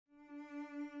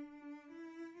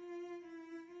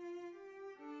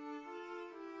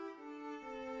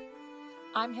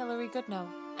I'm Hillary Goodnow,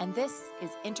 and this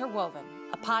is Interwoven,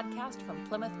 a podcast from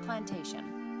Plymouth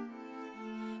Plantation.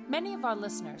 Many of our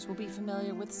listeners will be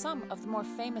familiar with some of the more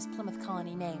famous Plymouth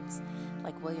Colony names,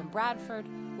 like William Bradford,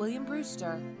 William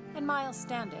Brewster, and Miles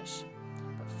Standish.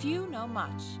 But few know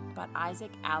much about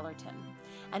Isaac Allerton,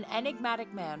 an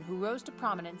enigmatic man who rose to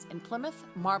prominence in Plymouth,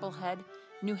 Marblehead,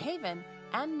 New Haven,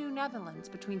 and New Netherlands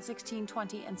between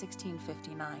 1620 and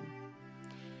 1659.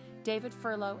 David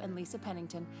Furlow and Lisa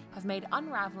Pennington have made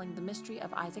unraveling the mystery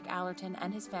of Isaac Allerton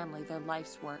and his family their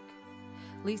life's work.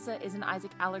 Lisa is an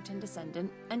Isaac Allerton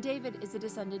descendant, and David is a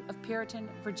descendant of Puritan,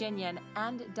 Virginian,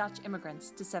 and Dutch immigrants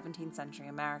to 17th century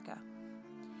America.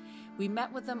 We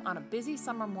met with them on a busy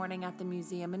summer morning at the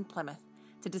museum in Plymouth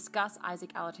to discuss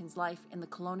Isaac Allerton's life in the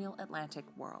colonial Atlantic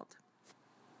world.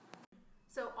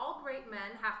 So all great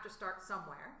men have to start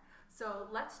somewhere. So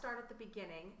let's start at the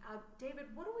beginning. David,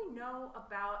 what do we know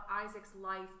about Isaac's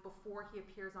life before he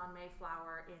appears on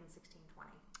Mayflower in 1620?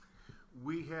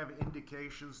 We have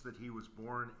indications that he was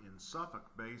born in Suffolk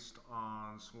based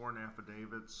on sworn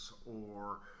affidavits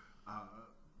or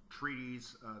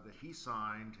treaties that he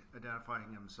signed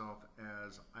identifying himself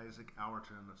as Isaac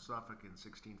Allerton of Suffolk in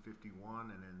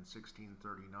 1651 and in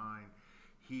 1639.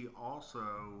 He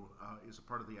also is a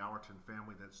part of the Allerton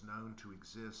family that's known to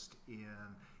exist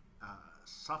in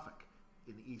Suffolk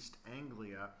in East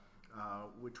Anglia,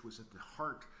 which was at the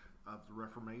heart of the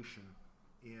Reformation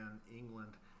in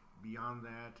England. Beyond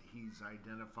that, he's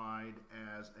identified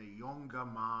as a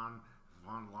jonge man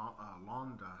van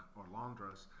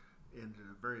Londres in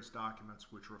various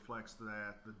documents, which reflects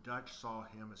that the Dutch saw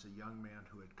him as a young man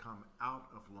who had come out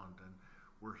of London,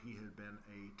 where he had been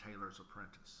a tailor's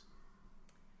apprentice.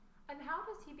 And how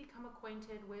does he become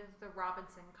acquainted with the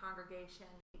Robinson congregation?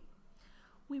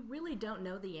 We really don't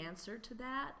know the answer to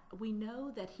that. We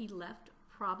know that he left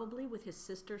probably with his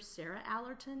sister Sarah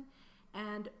Allerton,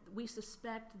 and we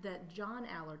suspect that John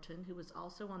Allerton, who was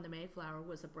also on the Mayflower,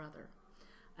 was a brother,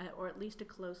 or at least a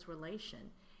close relation.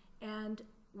 And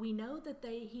we know that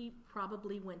he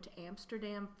probably went to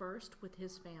Amsterdam first with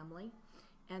his family,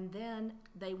 and then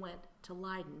they went to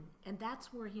Leiden, and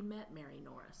that's where he met Mary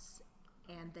Norris.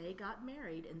 And they got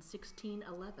married in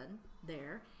 1611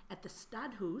 there at the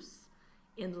Stadhuis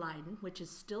in Leiden, which is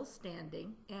still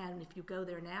standing, and if you go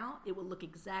there now, it will look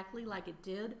exactly like it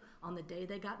did on the day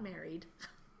they got married.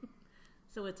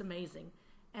 So it's amazing.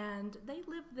 And they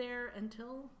lived there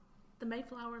until the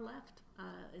Mayflower left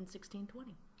in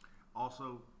 1620.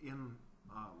 Also in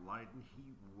Leiden,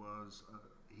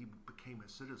 he became a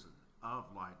citizen of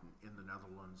Leiden in the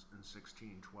Netherlands in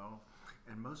 1612.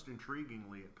 And most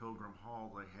intriguingly, at Pilgrim Hall,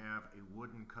 they have a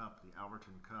wooden cup, the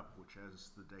Allerton Cup, which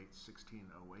has the date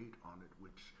 1608 on it,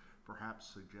 which perhaps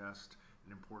suggests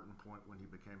an important point when he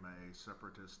became a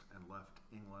separatist and left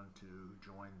England to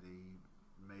join the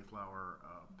Mayflower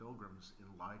pilgrims in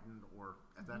Leiden, or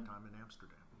at that time in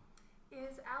Amsterdam.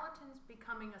 Is Allerton's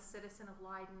becoming a citizen of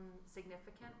Leiden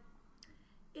significant?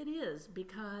 It is,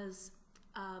 because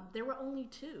there were only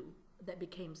two that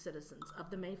became citizens of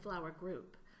the Mayflower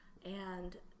group.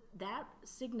 And that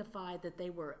signified that they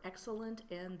were excellent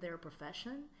in their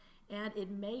profession, and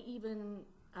it may even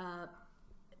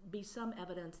be some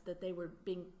evidence that they were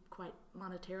being quite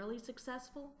monetarily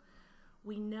successful.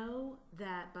 We know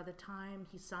that by the time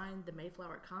he signed the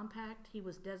Mayflower Compact, he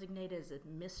was designated as a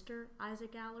Mr.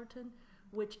 Isaac Allerton,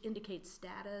 which indicates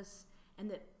status, and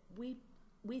that we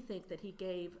think that he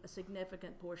gave a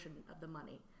significant portion of the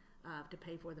money to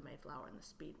pay for the Mayflower and the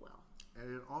Speedwell.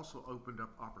 And it also opened up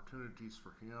opportunities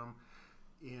for him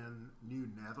in New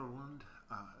Netherland,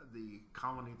 the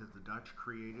colony that the Dutch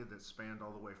created that spanned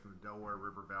all the way from the Delaware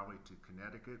River Valley to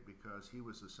Connecticut, because he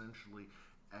was essentially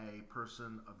a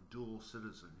person of dual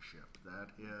citizenship.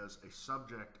 That is, a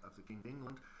subject of the King of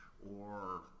England,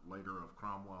 or later of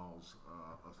Cromwell's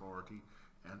authority,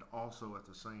 and also at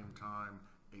the same time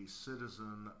a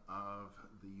citizen of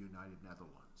the United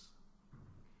Netherlands.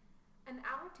 And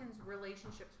Allerton's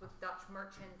relationships with Dutch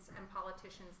merchants and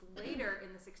politicians later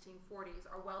in the 1640s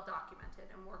are well documented,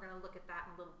 and we're going to look at that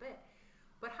in a little bit.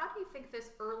 But how do you think this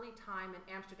early time in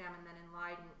Amsterdam and then in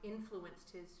Leiden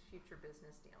influenced his future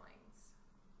business dealings?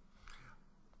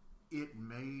 It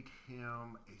made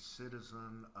him a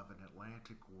citizen of an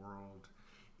Atlantic world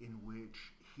in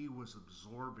which he was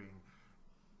absorbing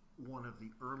one of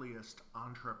the earliest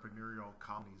entrepreneurial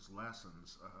colonies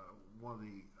lessons, one of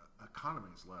the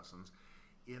economy's lessons,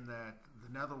 in that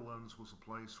the Netherlands was a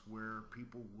place where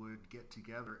people would get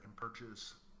together and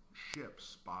purchase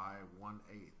ships by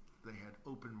 1/8. They had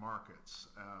open markets,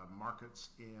 markets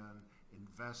in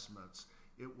investments.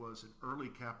 It was an early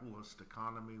capitalist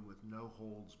economy with no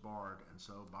holds barred, and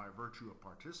so by virtue of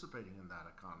participating in that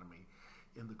economy,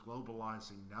 in the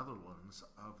globalizing Netherlands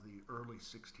of the early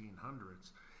 1600s,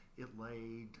 it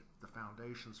laid the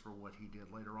foundations for what he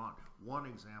did later on. One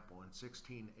example, in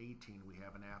 1618, we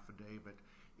have an affidavit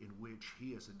in which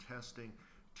he is attesting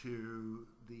to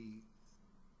the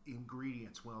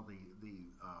ingredients, the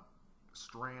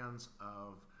strands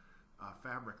of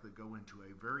fabric that go into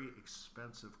a very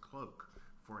expensive cloak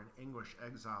for an English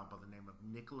exile by the name of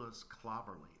Nicholas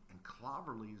Cloverley. And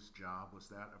Cloverley's job was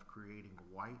that of creating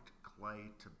white clay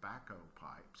tobacco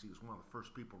pipes. He was one of the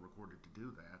first people recorded to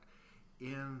do that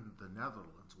in the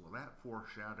Netherlands. Well, that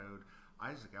foreshadowed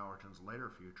Isaac Allerton's later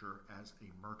future as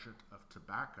a merchant of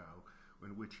tobacco,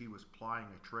 in which he was plying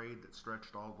a trade that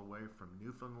stretched all the way from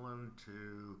Newfoundland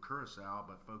to Curacao,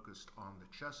 but focused on the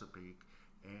Chesapeake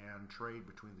and trade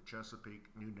between the Chesapeake,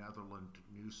 New Netherland,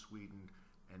 New Sweden,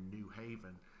 and New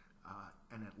Haven,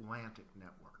 an Atlantic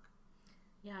network.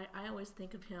 Yeah, I always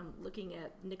think of him looking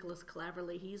at Nicholas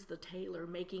Cloverley. He's the tailor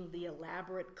making the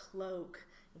elaborate cloak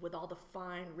with all the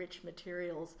fine, rich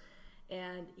materials.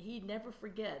 And he never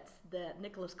forgets that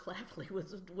Nicholas Cloverley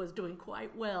was doing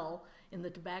quite well in the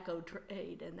tobacco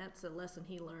trade, and that's a lesson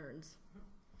he learns.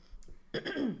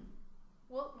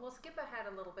 We'll skip ahead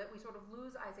a little bit. We sort of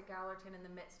lose Isaac Allerton in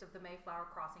the midst of the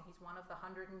Mayflower crossing. He's one of the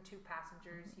 102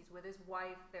 passengers. He's with his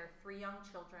wife. There are 3 young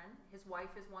children. His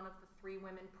wife is one of the 3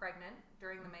 women pregnant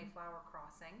during the Mayflower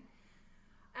crossing.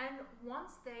 And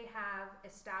once they have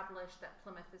established that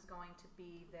Plymouth is going to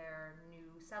be their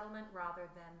new settlement rather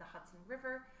than the Hudson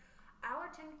River,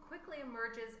 Allerton quickly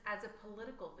emerges as a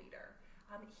political leader.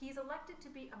 He's elected to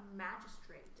be a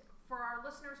magistrate. For our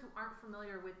listeners who aren't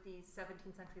familiar with these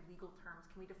 17th century legal terms,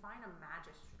 can we define a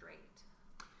magistrate?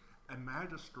 A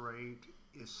magistrate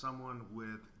is someone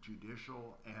with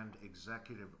judicial and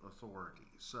executive authority.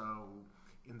 So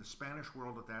in the Spanish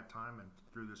world at that time and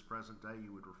through this present day,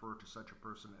 you would refer to such a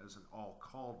person as an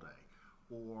alcalde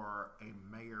or a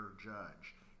mayor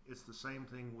judge. It's the same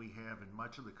thing we have in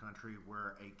much of the country,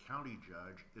 where a county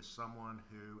judge is someone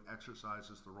who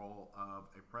exercises the role of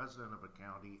a president of a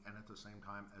county and at the same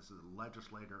time as a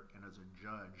legislator and as a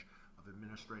judge of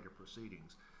administrative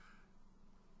proceedings.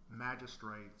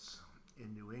 Magistrates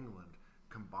in New England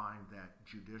combined that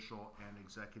judicial and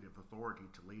executive authority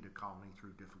to lead a colony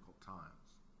through difficult times.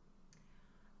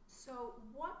 So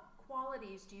what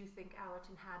qualities do you think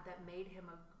Allerton had that made him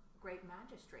a great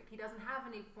magistrate? He doesn't have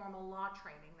any formal law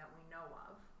training that we know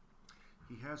of.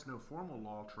 He has no formal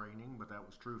law training, but that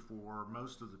was true for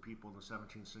most of the people in the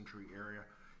 17th century area.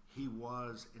 He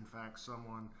was, in fact,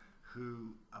 someone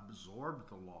who absorbed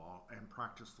the law and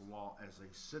practiced the law as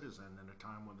a citizen in a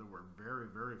time when there were very,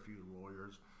 very few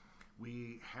lawyers.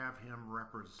 We have him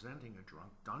representing a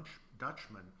drunk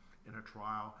Dutchman in a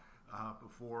trial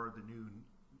before the New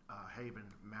Haven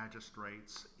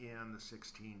magistrates in the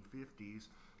 1650s,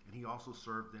 and he also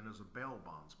served then as a bail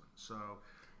bondsman. So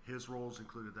his roles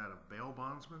included that of bail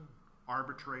bondsman,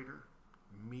 arbitrator,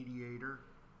 mediator,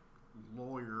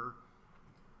 lawyer,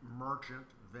 merchant,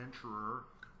 venturer,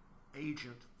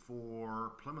 agent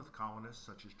for Plymouth colonists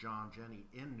such as John Jenny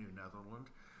in New Netherland.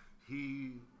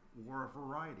 He wore a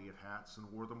variety of hats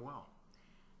and wore them well.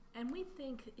 And we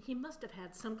think he must have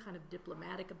had some kind of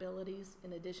diplomatic abilities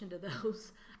in addition to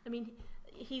those. I mean,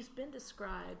 he's been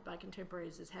described by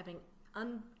contemporaries as having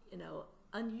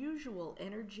unusual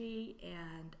energy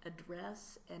and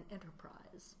address and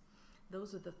enterprise.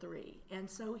 Those are the 3. And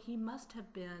so he must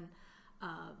have been,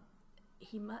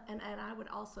 he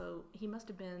must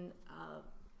have been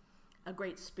a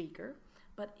great speaker,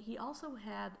 but he also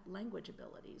had language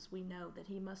abilities. We know that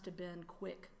he must have been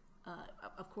quick.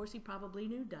 Of course, he probably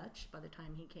knew Dutch by the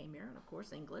time he came here, and of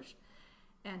course English.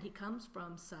 And he comes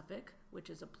from Suffolk, which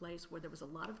is a place where there was a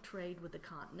lot of trade with the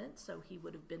continent, so he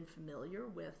would have been familiar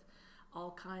with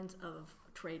all kinds of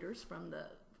traders from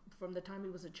the time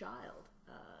he was a child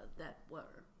that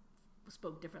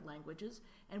spoke different languages.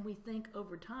 And we think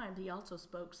over time he also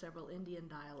spoke several Indian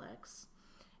dialects.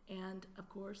 And of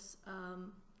course,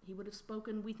 he would have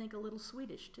spoken, we think, a little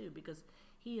Swedish too, because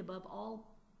he, above all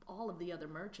of the other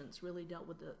merchants, really dealt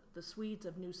with the Swedes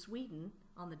of New Sweden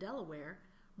on the Delaware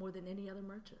more than any other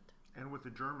merchant. And with the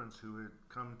Germans who had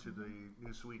come to the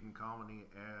New Sweden colony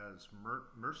as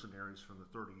mercenaries from the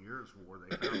 30 Years' War,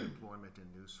 they found employment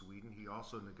in New Sweden. He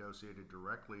also negotiated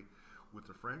directly with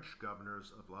the French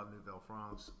governors of La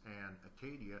Nouvelle-France and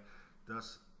Acadia,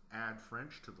 thus add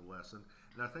French to the lesson.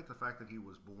 And I think the fact that he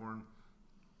was born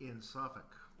in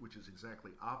Suffolk, which is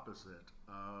exactly opposite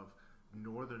of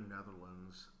northern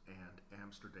Netherlands and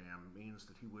Amsterdam, means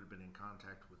that he would have been in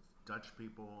contact with Dutch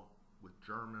people, with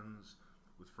Germans,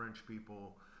 with French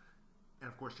people. And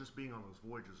of course, just being on those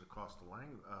voyages across the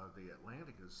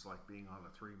Atlantic is like being on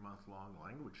a 3-month-long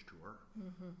language tour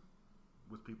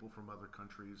with people from other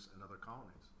countries and other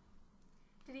colonies.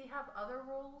 Did he have other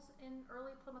roles in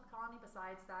early Plymouth Colony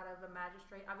besides that of a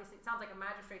magistrate? Obviously, it sounds like a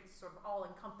magistrate is sort of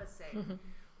all-encompassing.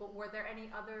 But were there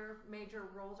any other major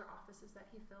roles or offices that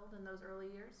he filled in those early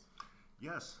years?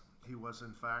 Yes, he was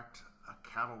in fact a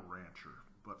cattle rancher,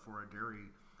 but for a dairy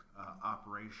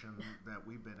operation that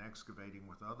we've been excavating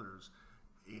with others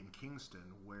in Kingston,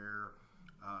 where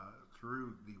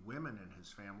through the women in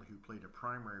his family who played a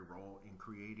primary role in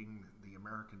creating the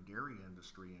American dairy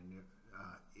industry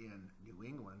in New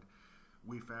England,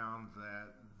 we found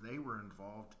that they were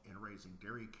involved in raising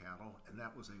dairy cattle, and that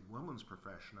was a woman's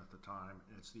profession at the time.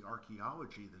 And it's the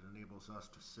archaeology that enables us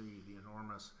to see the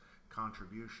enormous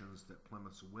contributions that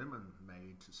Plymouth's women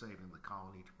made to saving the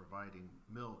colony, to providing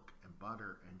milk and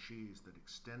butter and cheese that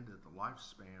extended the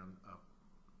lifespan of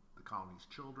the colony's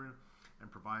children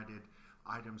and provided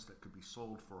items that could be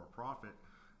sold for a profit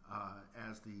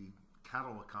as the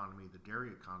cattle economy, the dairy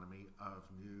economy of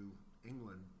New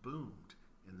England boomed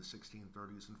in the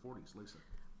 1630s and 40s. Lisa?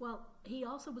 Well, he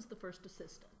also was the first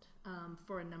assistant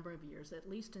for a number of years, at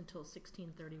least until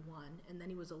 1631, and then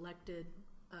he was elected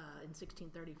in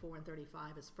 1634 and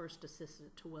 35 as first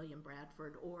assistant to William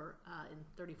Bradford, or in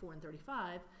 34 and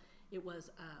 35 it was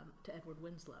to Edward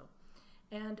Winslow.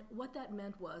 And what that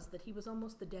meant was that he was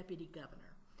almost the deputy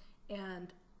governor.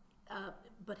 And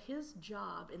but his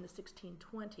job in the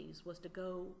 1620s was to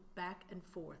go back and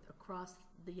forth across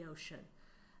the ocean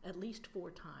at least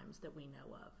 4 times that we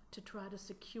know of to try to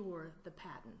secure the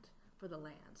patent for the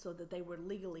land so that they were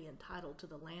legally entitled to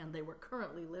the land they were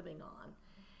currently living on.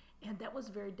 And that was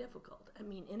very difficult. I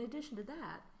mean, in addition to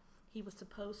that, he was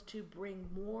supposed to bring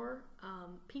more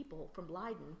people from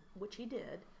Leiden, which he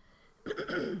did,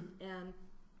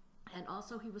 and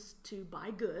also he was to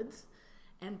buy goods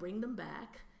and bring them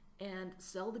back and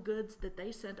sell the goods that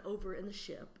they sent over in the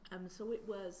ship. So it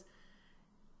was,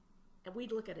 and we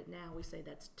look at it now, we say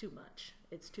that's too much.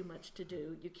 It's too much to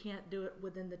do. You can't do it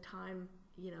within the time,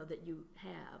 that you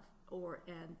have,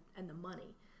 and the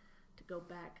money to go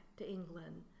back to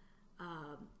England,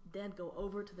 then go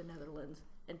over to the Netherlands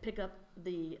and pick up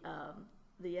the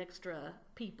extra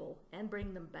people and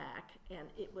bring them back.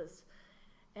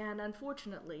 And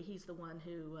unfortunately, he's the one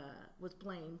who was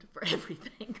blamed for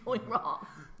everything going wrong.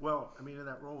 Well, I mean, in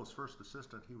that role as first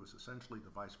assistant, he was essentially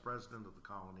the vice president of the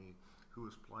colony who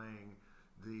was playing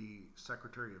the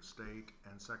Secretary of State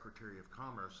and Secretary of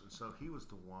Commerce. And so he was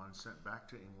the one sent back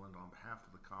to England on behalf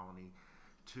of the colony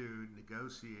to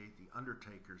negotiate the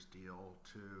Undertaker's deal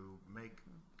to make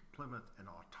Plymouth an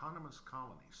autonomous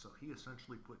colony. So he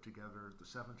essentially put together the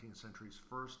 17th century's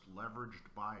first leveraged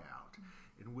buyout,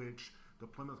 in which the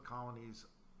Plymouth colony's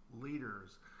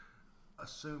leaders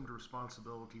assumed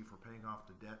responsibility for paying off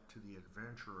the debt to the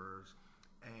adventurers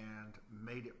and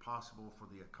made it possible for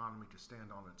the economy to stand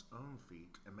on its own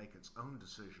feet and make its own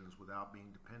decisions without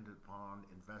being dependent upon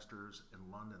investors in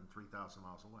London 3,000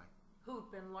 miles away. Who've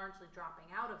been largely dropping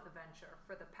out of the venture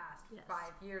for the past 5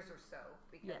 years or so,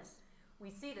 because we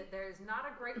see that there's not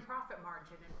a great profit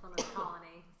margin in Plymouth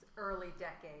Colony's early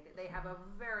decade. They have a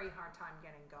very hard time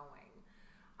getting going.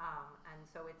 And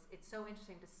so it's so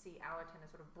interesting to see Allerton as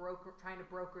sort of trying to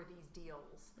broker these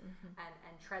deals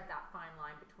and tread that fine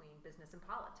line between business and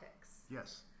politics.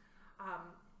 Yes.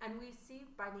 And we see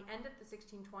by the end of the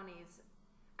 1620s,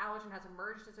 Allerton has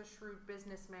emerged as a shrewd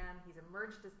businessman. He's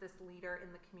emerged as this leader in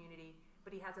the community,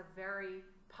 but he has a very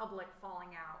public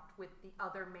falling out with the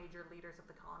other major leaders of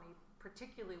the colony,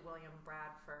 particularly William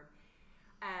Bradford.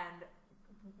 And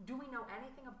do we know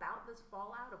anything about this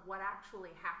fallout, of what actually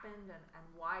happened and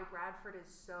why Bradford is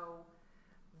so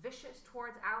vicious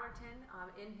towards Allerton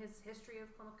in his history of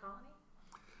Plymouth Colony?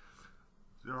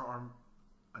 There are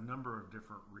a number of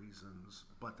different reasons,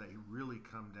 but they really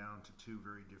come down to 2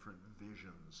 very different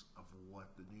visions of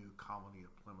what the new colony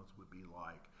of Plymouth would be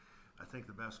like. I think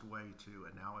the best way to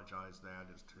analogize that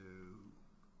is to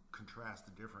contrast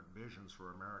the different visions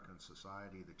for American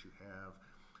society that you have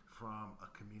from a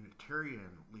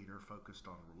communitarian leader focused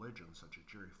on religion, such as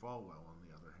Jerry Falwell on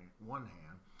the one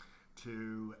hand,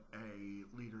 to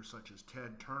a leader such as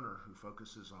Ted Turner, who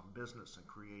focuses on business and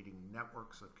creating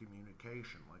networks of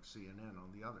communication like CNN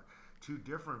on the other. 2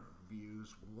 different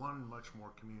views, one much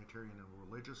more communitarian and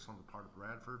religious on the part of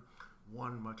Bradford,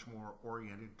 one much more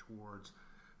oriented towards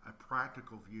a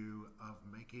practical view of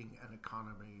making an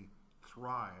economy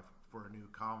thrive for a new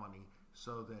colony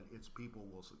so that its people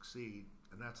will succeed.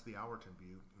 And that's the Allerton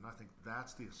view, and I think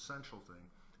that's the essential thing.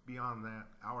 Beyond that,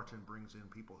 Allerton brings in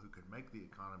people who can make the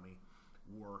economy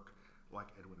work, like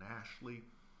Edwin Ashley,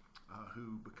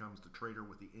 who becomes the trader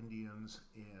with the Indians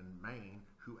in Maine,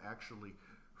 who actually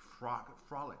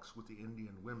frolics with the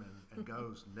Indian women and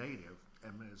goes native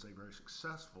and is a very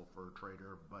successful fur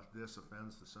trader, but this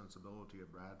offends the sensibility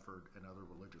of Bradford and other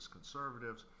religious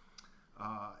conservatives.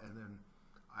 And then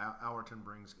Allerton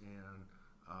brings in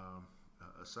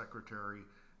a secretary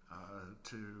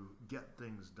to get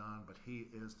things done, but he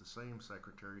is the same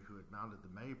secretary who had mounted the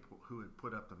who had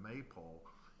put up the maypole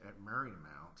at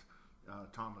Merrymount,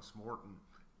 Thomas Morton,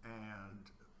 and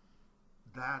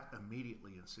that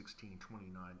immediately in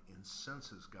 1629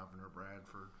 incenses Governor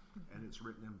Bradford, and it's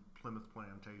written in Plymouth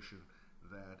Plantation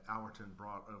that Allerton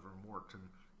brought over Morton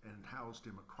and housed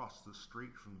him across the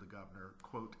street from the governor,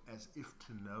 quote, as if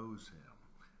to nose him.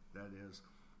 That is,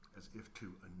 as if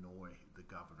to annoy the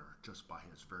governor just by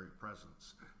his very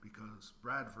presence, because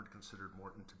Bradford considered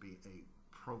Morton to be a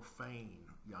profane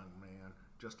young man,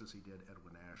 just as he did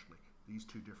Edwin Ashley. These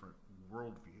two different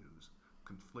worldviews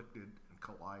conflicted and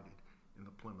collided in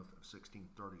the Plymouth of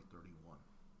 1630-31.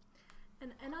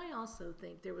 And I also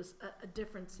think there was a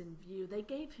difference in view. They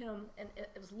gave him, and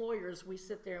as lawyers, we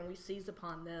sit there and we seize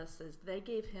upon this, as they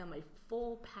gave him a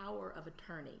full power of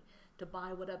attorney to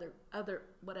buy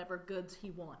whatever goods he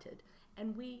wanted.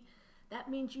 And that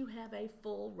means you have a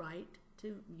full right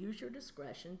to use your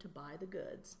discretion to buy the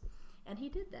goods. And he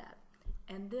did that.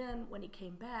 And then when he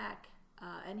came back,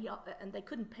 and they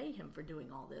couldn't pay him for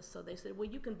doing all this, so they said, well,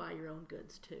 you can buy your own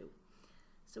goods too.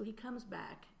 So he comes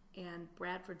back, and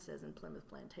Bradford says in Plymouth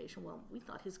Plantation, well, we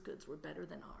thought his goods were better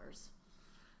than ours.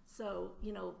 So,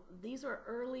 these are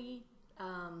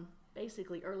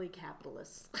basically early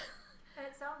capitalists. And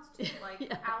it sounds too like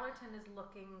Allerton is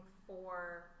looking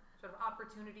for sort of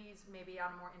opportunities maybe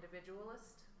on a more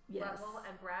individualist level,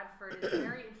 and Bradford is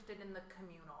very interested in the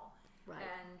communal. Right.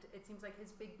 And it seems like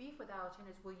his big beef with Allerton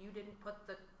is, well, you didn't put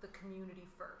the community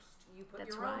first. You put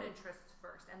That's your own right. interests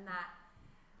first. And that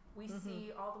we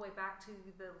see all the way back to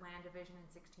the land division in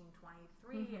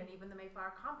 1623 and even the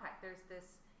Mayflower Compact. There's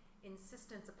this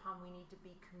insistence upon we need to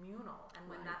be communal. And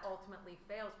when that ultimately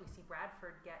fails, we see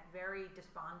Bradford get very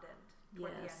despondent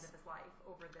toward the end of his life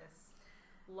over this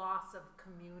loss of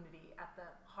community at the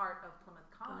heart of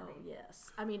Plymouth Colony. Oh, yes.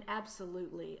 I mean,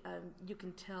 absolutely. You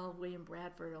can tell William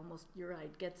Bradford almost, you're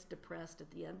right, gets depressed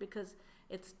at the end, because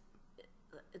it's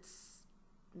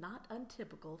not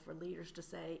untypical for leaders to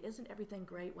say, isn't everything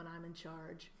great when I'm in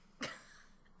charge?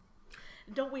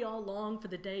 Don't we all long for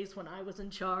the days when I was in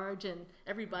charge and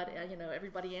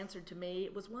everybody answered to me?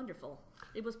 It was wonderful.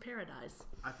 It was paradise.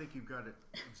 I think you've got it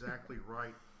exactly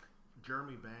right.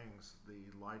 Jeremy Bangs, the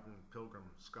Leiden Pilgrim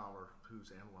scholar who's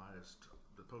analyzed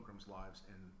the Pilgrims' lives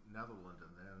in Netherlands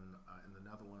and then in the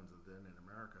Netherlands and then in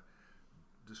America,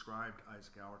 described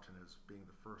Isaac Allerton as being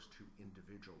the first who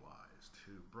individualized,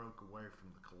 who broke away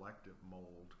from the collective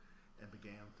mold and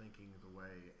began thinking the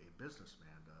way a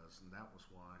businessman does. And that was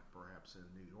why perhaps in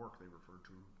New York they referred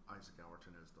to Isaac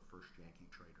Allerton as the first Yankee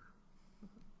trader.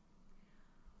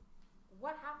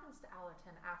 What happens to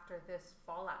Allerton after this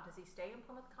fallout? Does he stay in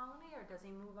Plymouth Colony or does he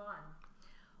move on?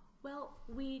 Well,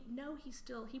 we know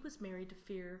he was married to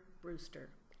Fear Brewster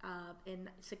in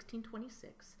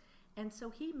 1626, and so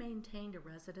he maintained a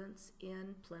residence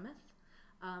in Plymouth.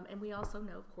 And we also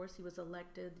know, of course, he was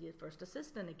elected the first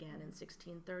assistant again in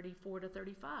 1634 to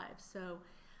 35. So,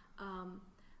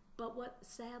 but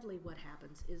sadly what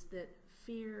happens is that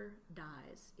Fear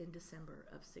dies in December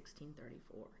of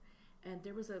 1634. And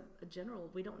there was a general,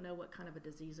 we don't know what kind of a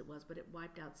disease it was, but it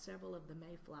wiped out several of the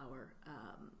Mayflower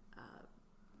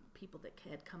people that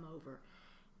had come over.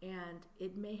 And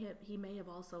he may have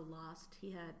also lost, he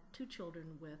had 2 children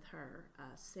with her,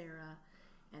 Sarah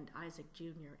and Isaac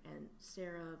Jr. And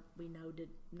Sarah, we know, did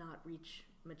not reach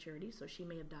maturity, so she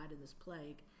may have died in this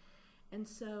plague. And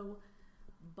so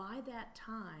by that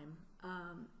time,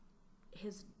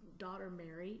 his daughter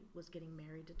Mary was getting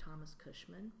married to Thomas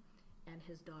Cushman, and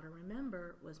his daughter,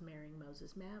 Remember, was marrying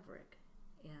Moses Maverick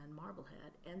and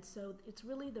Marblehead. And so it's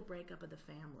really the breakup of the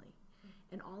family.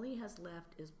 And all he has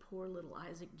left is poor little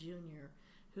Isaac Jr.,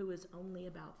 who is only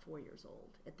about 4 years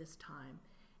old at this time.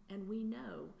 And we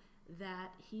know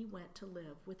that he went to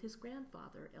live with his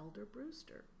grandfather, Elder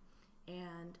Brewster.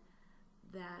 And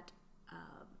that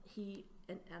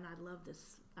and I love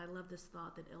this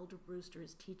thought that Elder Brewster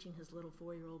is teaching his little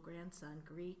 4-year-old grandson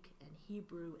Greek and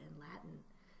Hebrew and Latin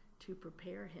to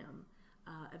prepare him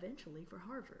eventually for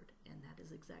Harvard. And that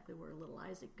is exactly where little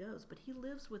Isaac goes. But he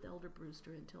lives with Elder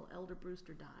Brewster until Elder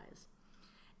Brewster dies.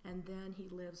 And then he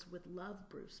lives with Love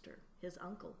Brewster, his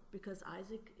uncle, because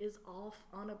Isaac is off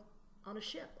on a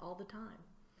ship all the time.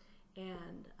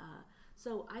 And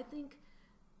so I think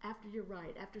you're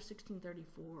right, after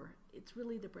 1634, it's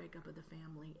really the breakup of the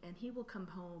family, and he will come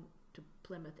home to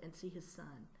Plymouth and see his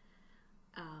son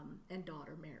and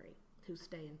daughter, Mary, who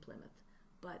stay in Plymouth.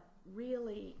 But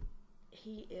really,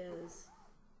 he is,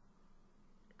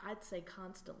 I'd say,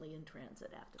 constantly in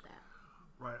transit after that.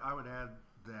 Right. I would add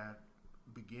that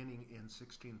beginning in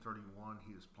 1631,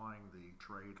 he is plying the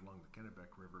trade along the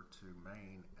Kennebec River to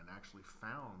Maine and actually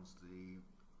founds the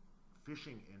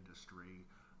fishing industry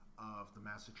of the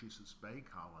Massachusetts Bay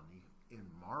Colony in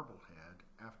Marblehead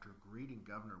after greeting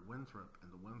Governor Winthrop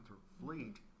and the Winthrop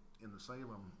fleet in the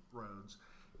Salem roads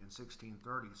in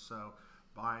 1630. So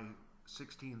by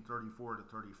 1634 to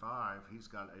 35, he's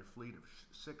got a fleet of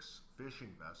 6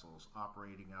 fishing vessels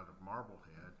operating out of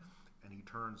Marblehead, and he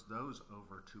turns those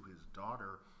over to his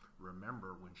daughter,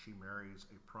 Remember, when she marries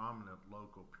a prominent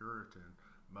local Puritan,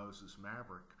 Moses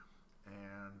Maverick,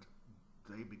 and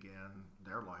they began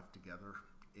their life together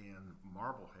in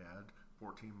Marblehead,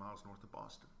 14 miles north of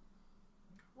Boston.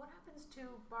 What happens to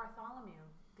Bartholomew,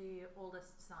 the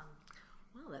oldest son?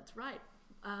 Well, that's right.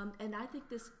 And I think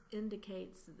this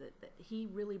indicates that he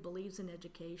really believes in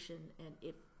education, and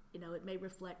if it may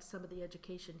reflect some of the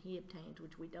education he obtained,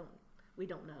 which we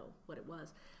don't know what it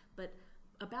was. But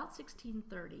about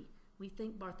 1630, we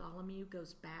think Bartholomew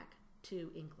goes back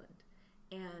to England,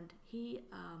 and he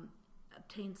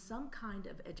obtained some kind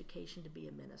of education to be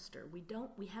a minister. We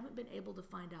haven't been able to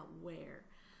find out where,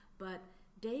 but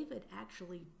David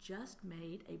actually just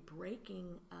made a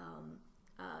breaking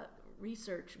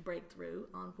research breakthrough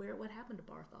on what happened to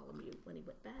Bartholomew when he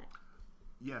went back.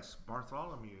 Yes,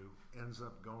 Bartholomew ends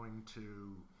up going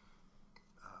to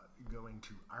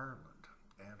Ireland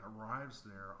and arrives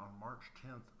there on March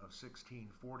 10th of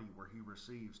 1640, where he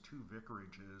receives 2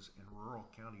 vicarages in rural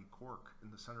County Cork in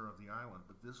the center of the island.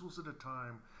 But this was at a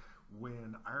time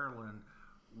when Ireland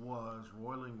was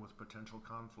roiling with potential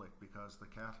conflict because the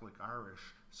Catholic Irish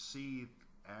seethed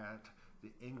at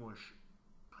the English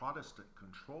Protestant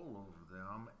control over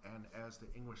them, and as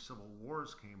the English Civil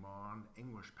Wars came on,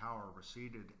 English power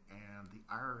receded, and the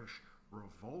Irish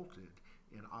revolted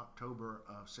in October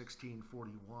of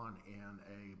 1641 in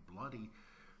a bloody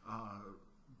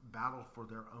battle for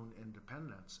their own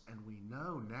independence. And we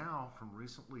know now from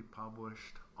recently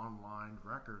published online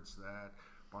records that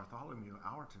Bartholomew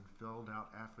Allerton filled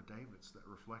out affidavits that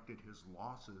reflected his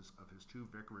losses of his 2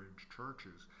 vicarage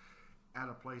churches at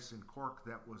a place in Cork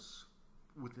that was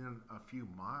within a few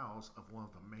miles of one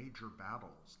of the major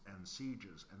battles and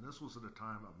sieges. And this was at a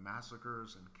time of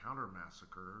massacres and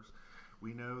counter-massacres.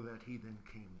 We know that he then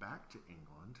came back to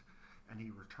England, and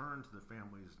he returned to the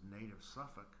family's native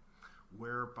Suffolk,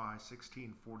 where by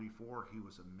 1644 he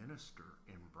was a minister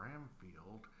in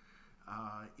Bramfield,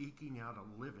 eking out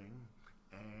a living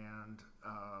and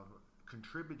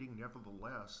contributing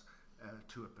nevertheless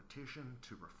to a petition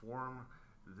to reform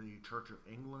the Church of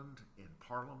England in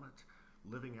Parliament,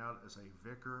 living out as a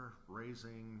vicar,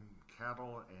 raising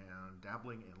cattle and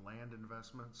dabbling in land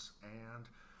investments, and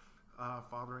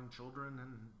fathering children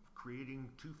and creating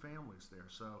 2 families there.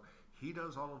 So he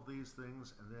does all of these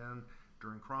things, and then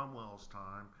during Cromwell's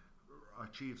time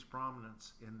achieves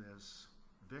prominence in this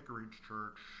vicarage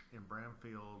church in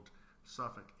Bramfield,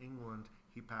 Suffolk, England.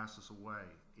 He passes away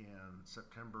in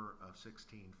September of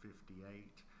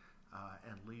 1658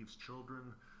 and leaves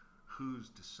children whose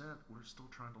descent we're still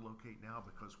trying to locate now,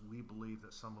 because we believe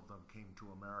that some of them came to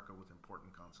America with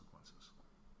important consequences.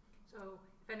 So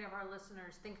if any of our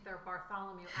listeners think they're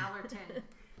Bartholomew Allerton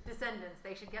descendants,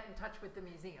 they should get in touch with the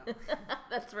museum.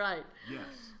 That's right.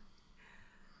 Yes.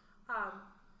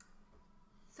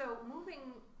 So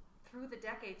moving through the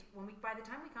decades, by the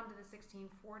time we come to the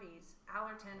 1640s,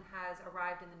 Allerton has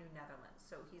arrived in the New Netherlands.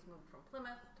 So he's moved from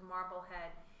Plymouth to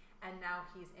Marblehead, and now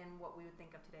he's in what we would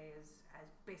think of today as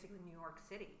basically New York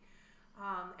City.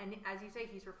 And as you say,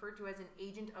 he's referred to as an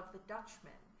agent of the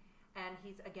Dutchmen. And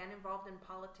he's again involved in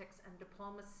politics and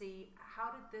diplomacy. How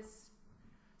did this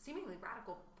seemingly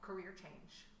radical career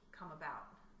change come about?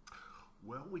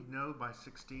 Well, we know by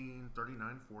 1639-40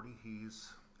 he's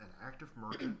an active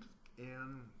merchant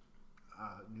in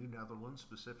New Netherlands,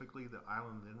 specifically the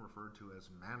island then referred to as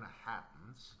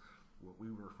Manhattans, what we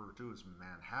refer to as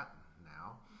Manhattan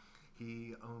now.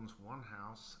 He owns one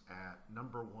house at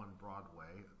number 1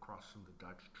 Broadway across from the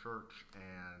Dutch church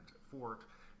and fort,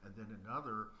 and then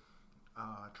another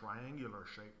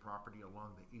triangular-shaped property along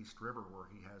the East River where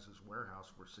he has his warehouse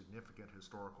where significant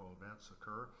historical events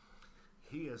occur.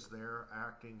 He is there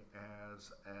acting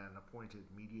as an appointed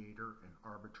mediator and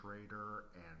arbitrator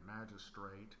and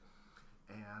magistrate,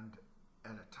 and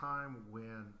at a time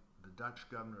when the Dutch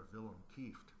governor Willem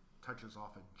Kieft touches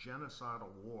off a genocidal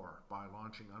war by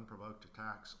launching unprovoked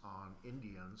attacks on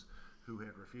Indians who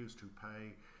had refused to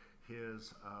pay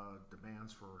his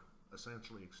demands for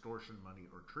essentially extortion money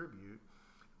or tribute.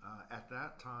 At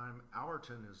that time,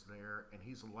 Allerton is there, and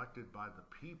he's elected by the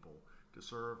people to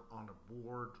serve on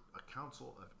a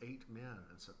council of 8 men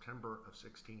in September of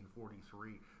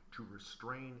 1643 to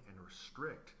restrain and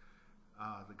restrict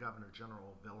the Governor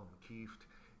General Willem Kieft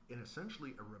in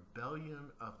essentially a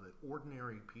rebellion of the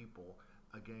ordinary people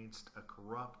against a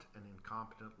corrupt and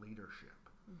incompetent leadership.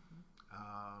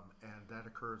 And that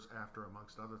occurs after,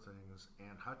 amongst other things,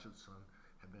 Anne Hutchinson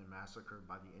had been massacred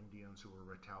by the Indians who were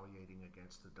retaliating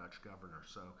against the Dutch governor.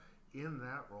 So in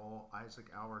that role, Isaac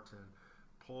Allerton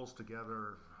pulls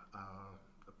together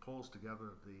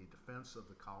the defense of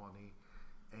the colony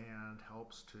and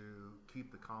helps to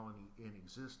keep the colony in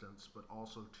existence, but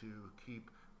also to keep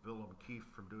Willem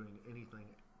Kieft from doing anything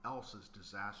else as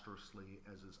disastrously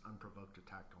as his unprovoked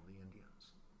attack on the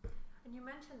Indians. And you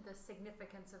mentioned the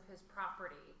significance of his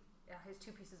property, his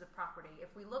 2 pieces of property.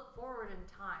 If we look forward in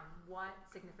time, what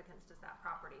significance does that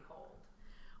property hold?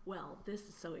 Well, this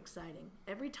is so exciting.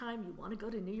 Every time you want to go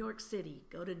to New York City,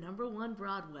 go to number 1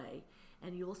 Broadway,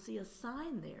 and you'll see a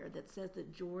sign there that says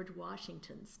that George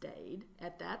Washington stayed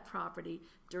at that property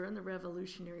during the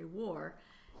Revolutionary War.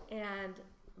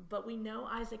 But we know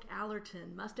Isaac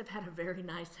Allerton must have had a very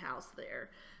nice house there,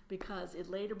 because it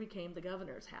later became the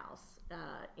governor's house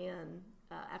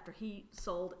after he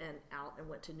sold out and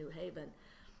went to New Haven.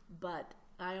 But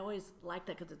I always like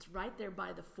that because it's right there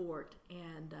by the fort,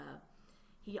 and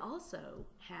he also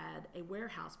had a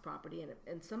warehouse property,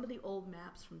 and some of the old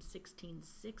maps from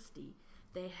 1660,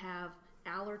 they have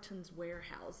Allerton's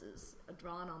warehouses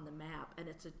drawn on the map, and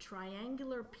it's a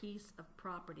triangular piece of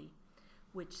property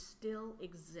which still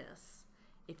exists.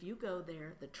 If you go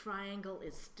there, the triangle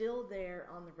is still there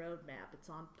on the road map. It's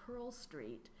on Pearl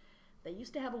Street. They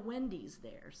used to have a Wendy's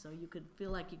there, so you could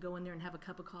feel like you go in there and have a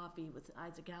cup of coffee with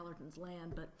Isaac Allerton's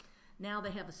land, but now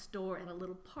they have a store and a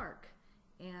little park,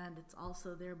 and it's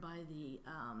also there by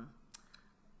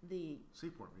the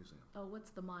Seaport Museum. Oh,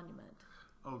 what's the monument?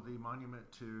 Oh, the monument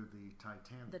to the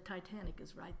Titanic. The Titanic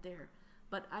is right there.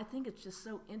 But I think it's just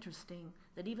so interesting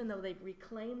that even though they've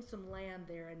reclaimed some land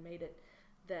there and made it,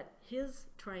 that his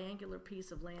triangular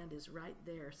piece of land is right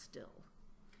there still.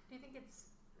 Do you think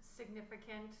it's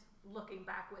significant, looking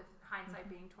back with hindsight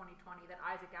being 2020, that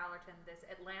Isaac Allerton, this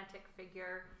Atlantic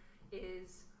figure,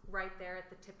 is right there at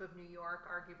the tip of New York,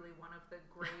 arguably one of the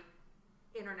great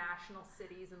international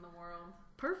cities in the world?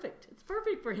 Perfect. It's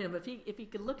perfect for him. If he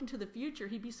could look into the future,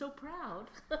 he'd be so proud.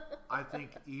 I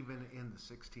think even in the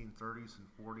 1630s and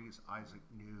 40s, Isaac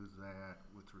knew that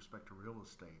with respect to real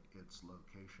estate, it's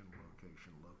location,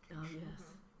 location, location. Oh,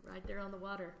 yes. Right there on the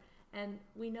water. And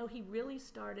we know he really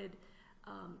started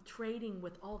trading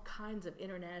with all kinds of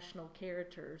international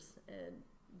characters. And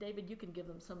David, you can give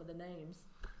them some of the names.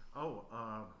 Oh,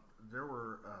 there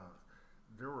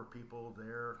were people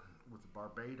there with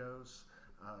Barbados,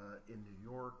 in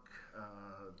New York,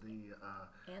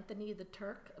 Anthony the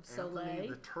Turk of Salé. Anthony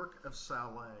the Turk of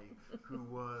Salé, who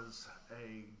was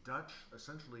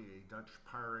essentially a Dutch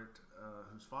pirate,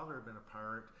 whose father had been a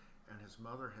pirate and his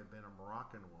mother had been a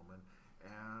Moroccan woman,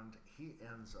 and he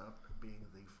ends up being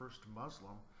the first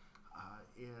Muslim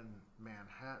in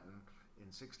Manhattan in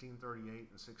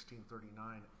 1638 and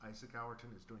 1639. Isaac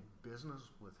Allerton is doing business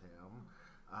with him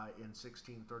in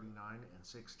 1639 and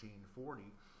 1640.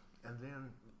 And then,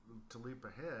 to leap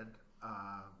ahead,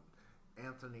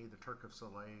 Anthony the Turk of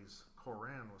Salé's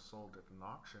Koran was sold at an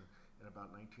auction in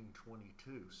about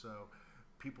 1922. So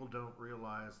people don't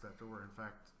realize that there were, in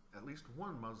fact, at least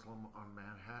one Muslim on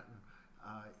Manhattan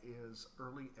as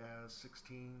early as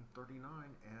 1639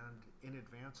 and in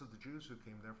advance of the Jews who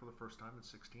came there for the first time in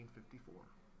 1654.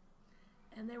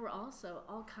 And there were also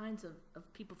all kinds of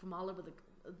people from all over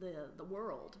the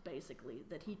world, basically,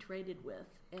 that he traded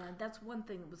with. And that's one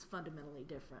thing that was fundamentally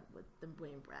different than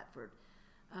William Bradford.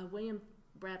 William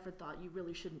Bradford thought you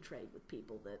really shouldn't trade with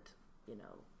people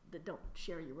that don't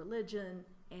share your religion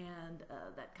and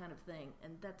that kind of thing.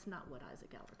 And that's not what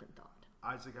Isaac Allerton thought.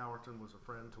 Isaac Allerton was a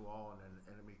friend to all and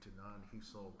an enemy to none. He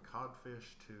sold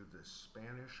codfish to the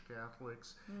Spanish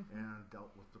Catholics and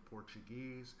dealt with the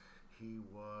Portuguese. He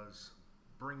was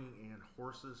bringing in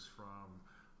horses from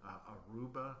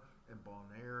Aruba and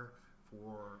Bonaire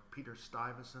for Peter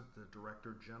Stuyvesant, the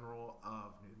Director General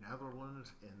of New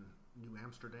Netherlands in New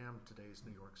Amsterdam, today's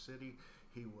New York City.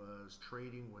 He was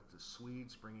trading with the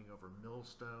Swedes, bringing over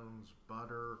millstones,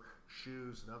 butter,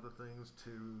 shoes, and other things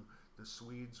to the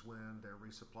Swedes when their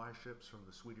resupply ships from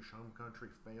the Swedish home country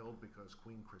failed because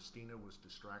Queen Christina was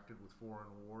distracted with foreign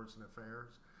wars and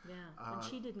affairs. Yeah, when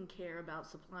she didn't care about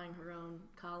supplying her own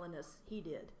colonists, he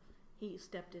did. He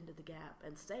stepped into the gap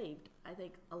and saved, I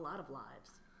think, a lot of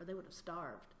lives, or they would have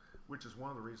starved. Which is one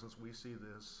of the reasons we see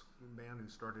this man who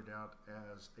started out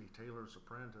as a tailor's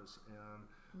apprentice in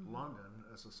London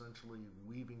as essentially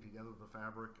weaving together the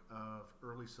fabric of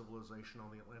early civilization on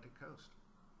the Atlantic coast.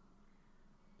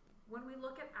 When we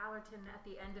look at Allerton at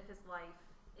the end of his life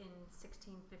in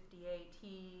 1658,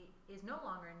 he is no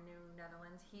longer in New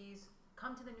Netherlands. He's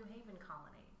come to the New Haven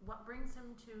colony. What brings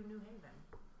him to New Haven?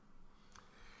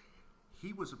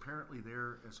 He was apparently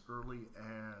there as early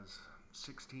as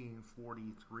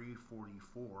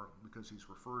 1643-44 because he's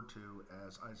referred to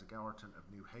as Isaac Allerton of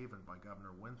New Haven by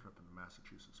Governor Winthrop in the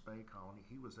Massachusetts Bay Colony.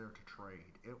 He was there to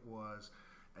trade. It was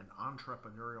an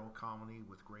entrepreneurial colony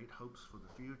with great hopes for the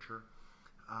future.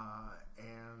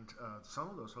 And some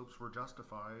of those hopes were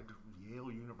justified.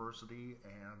 Yale University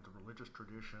and the religious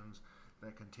traditions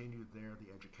that continued there,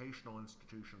 the educational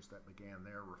institutions that began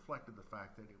there, reflected the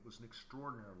fact that it was an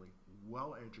extraordinarily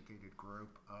well-educated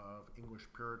group of English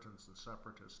Puritans and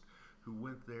separatists who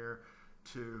went there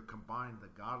to combine the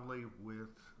godly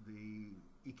with the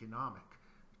economic,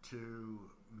 to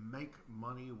make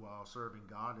money while serving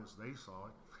God as they saw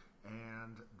it.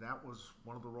 And that was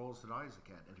one of the roles that Isaac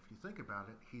had. And if you think about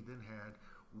it, he then had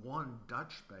one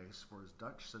Dutch base for his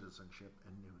Dutch citizenship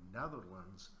in New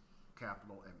Netherlands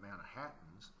capital at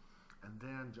Manhattan's, and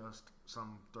then just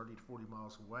some 30 to 40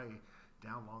 miles away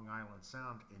down Long Island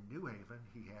Sound in New Haven,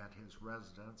 he had his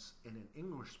residence in an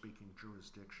English-speaking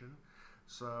jurisdiction.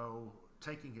 So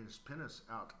taking his pinnace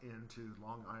out into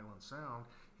Long Island Sound,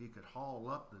 he could haul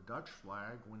up the Dutch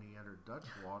flag when he entered Dutch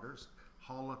waters,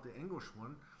 haul up the English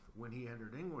one when he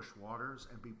entered English waters,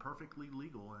 and be perfectly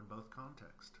legal in both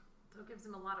contexts. So it gives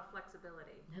him a lot of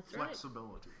flexibility. That's right.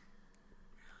 Flexibility.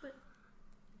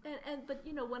 But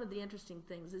you know, one of the interesting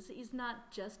things is he's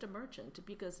not just a merchant,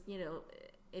 because you know,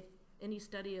 if any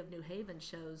study of New Haven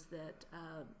shows that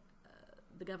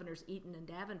the governors Eaton and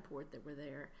Davenport that were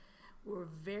there were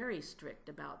very strict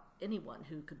about anyone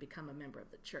who could become a member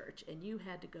of the church, and you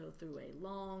had to go through a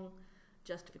long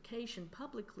justification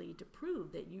publicly to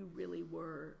prove that you really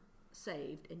were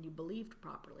saved and you believed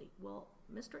properly. Well,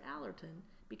 Mr. Allerton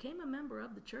became a member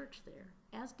of the church there,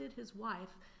 as did his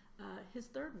wife. His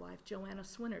third wife, Joanna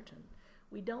Swinnerton.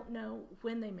 We don't know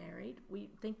when they married. We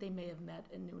think they may have met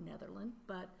in New Netherlands,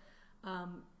 but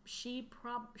she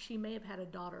may have had a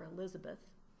daughter, Elizabeth,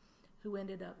 who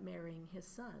ended up marrying his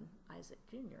son, Isaac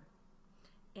Jr.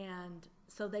 And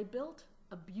so they built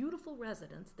a beautiful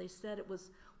residence. They said it was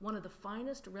one of the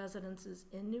finest residences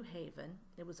in New Haven.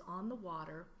 It was on the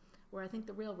water, where I think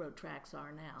the railroad tracks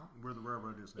are now. Where the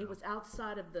railroad is now. It was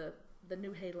outside of the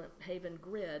New Haven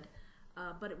grid.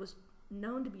 But it was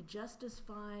known to be just as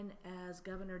fine as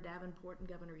Governor Davenport and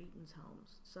Governor Eaton's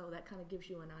homes. So that kind of gives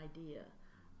you an idea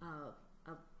of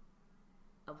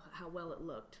how well it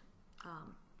looked.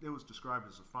 It was described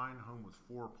as a fine home with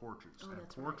 4 porches. Oh, and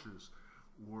that's porches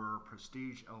were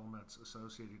prestige elements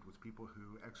associated with people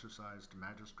who exercised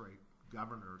magistrate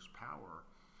governor's power,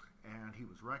 and he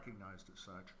was recognized as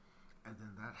such. And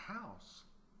then that house,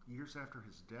 years after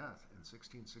his death in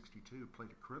 1662,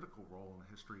 played a critical role in the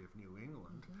history of New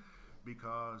England,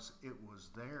 because it was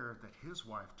there that his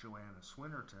wife, Joanna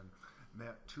Swinnerton,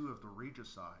 met 2 of the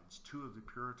regicides, 2 of the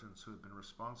Puritans who had been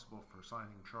responsible for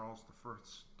signing Charles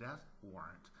I's death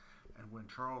warrant. And when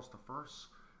Charles I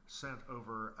sent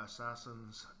over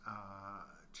assassins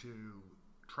to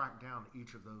track down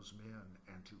each of those men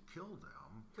and to kill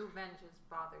them, To avenge his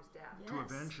father's death. Yes. to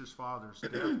avenge his father's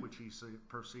death, which he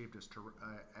perceived as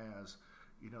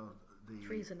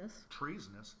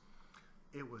treasonous.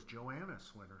 It was Joanna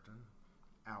Swinnerton,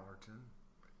 Allerton,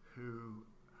 who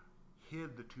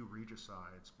hid the 2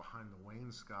 regicides behind the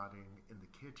wainscoting in the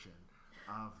kitchen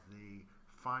of the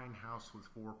fine house with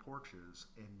 4 porches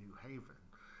in New Haven,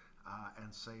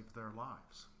 and saved their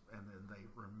lives. And then they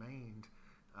remained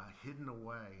hidden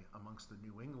away amongst the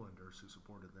New Englanders who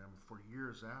supported them for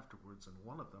years afterwards, and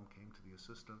one of them came to the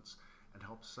assistance and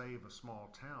helped save a small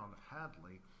town of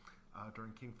Hadley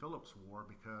during King Philip's War,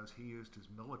 because he used his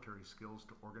military skills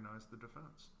to organize the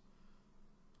defense.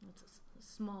 It's a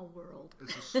small world.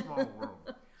 It's a small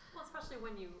world. Well, especially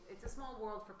when it's a small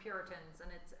world for Puritans,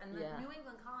 and the Yeah. New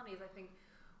England colonies, I think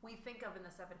we think of in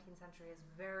the 17th century as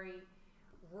very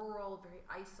rural, very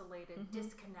isolated,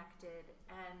 disconnected,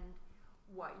 and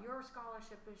what your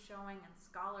scholarship is showing, and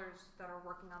scholars that are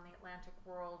working on the Atlantic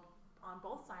world on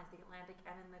both sides of the Atlantic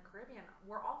and in the Caribbean,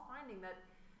 we're all finding that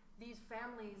these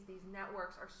families, these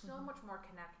networks are so much more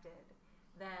connected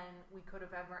than we could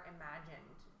have ever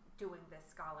imagined doing this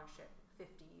scholarship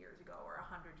 50 years ago or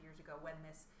 100 years ago, when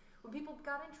when people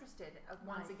got interested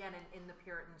once Right. again in the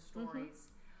Puritan stories.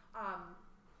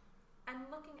 And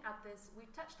looking at this, we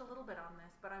touched a little bit on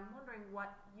this, but I'm wondering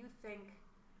what you think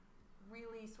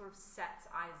really sort of sets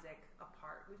Isaac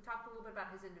apart. We've talked a little bit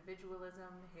about his individualism,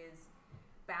 his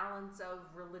balance of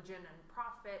religion and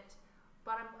profit,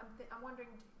 but I'm wondering,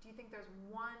 do you think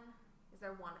is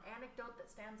there one anecdote that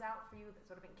stands out for you that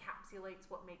sort of encapsulates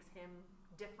what makes him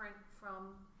different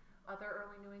from other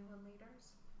early New England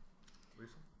leaders?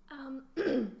 Lisa?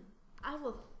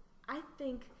 I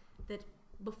think that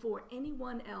before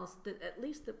anyone else, that at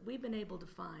least that we've been able to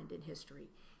find in history,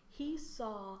 he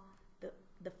saw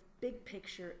the big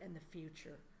picture and the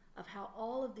future of how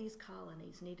all of these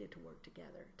colonies needed to work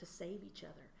together to save each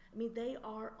other. I mean, they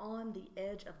are on the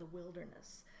edge of the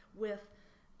wilderness with,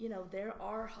 there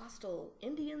are hostile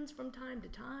Indians from time to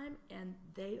time, and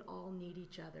they all need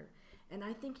each other. And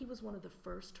I think he was one of the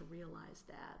first to realize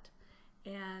that.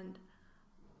 And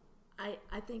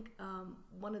I think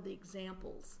one of the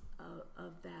examples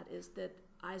of that is that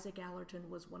Isaac Allerton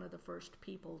was one of the first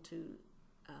people to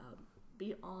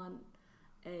be on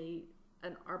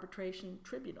an arbitration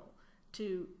tribunal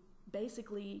to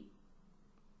basically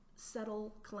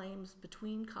settle claims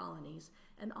between colonies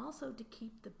and also to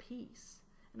keep the peace.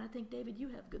 And I think, David, you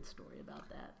have a good story about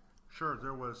that. Sure.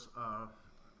 There was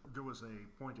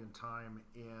a point in time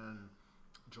in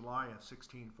July of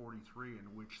 1643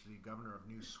 in which the governor of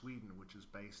New Sweden, which is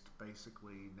based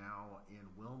basically now in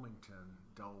Wilmington,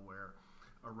 Delaware,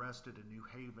 arrested a New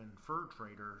Haven fur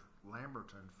trader,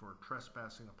 Lamberton, for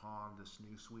trespassing upon this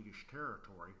new Swedish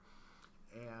territory.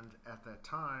 And at that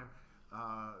time,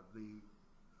 the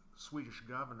Swedish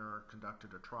governor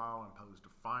conducted a trial, imposed a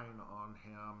fine on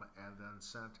him, and then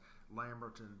sent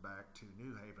Lamberton back to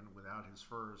New Haven without his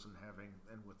furs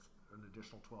and with an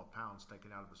additional 12 pounds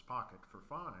taken out of his pocket for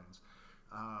fines.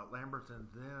 Lamberton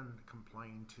then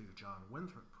complained to John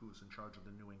Winthrop, who was in charge of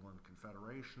the New England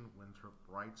Confederation. Winthrop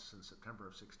writes in September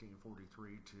of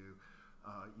 1643 to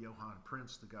Johann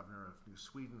Prince, the governor of New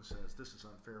Sweden, says, "This is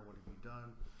unfair, what have you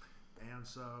done?" And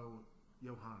so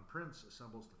Johann Prince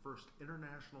assembles the first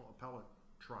international appellate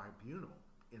tribunal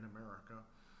in America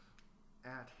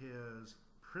at his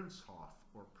Princehof,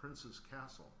 or Prince's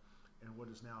Castle, in what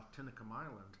is now Tinicum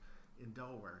Island in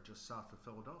Delaware, just south of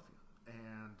Philadelphia.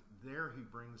 And there he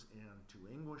brings in 2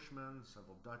 Englishmen,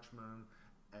 several Dutchmen,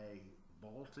 a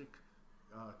Baltic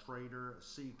trader, a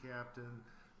sea captain.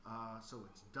 So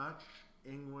it's Dutch,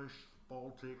 English,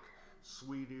 Baltic,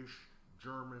 Swedish,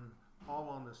 German, all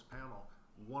on this panel.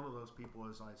 One of those people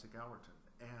is Isaac Allerton.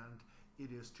 And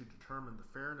it is to determine the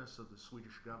fairness of the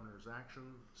Swedish governor's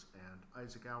actions, and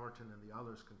Isaac Allerton and the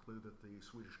others conclude that the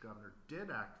Swedish governor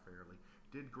did act fairly,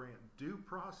 did grant due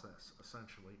process,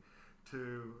 essentially,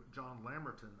 to John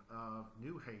Lamberton of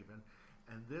New Haven,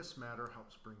 and this matter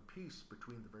helps bring peace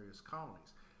between the various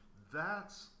colonies.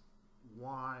 That's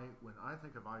why, when I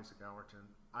think of Isaac Allerton,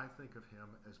 I think of him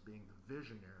as being the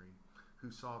visionary who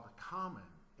saw the common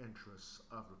interests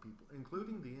of the people,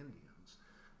 including the Indians,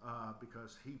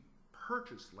 because he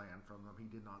purchased land from them. He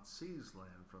did not seize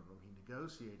land from them. He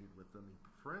negotiated with them. He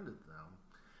befriended them,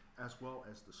 as well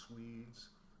as the Swedes,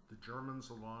 the Germans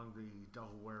along the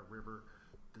Delaware River,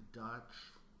 the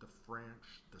Dutch, the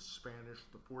French, the Spanish,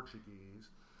 the Portuguese.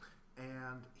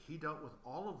 And he dealt with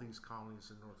all of these colonies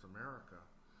in North America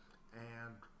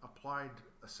and applied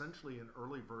essentially an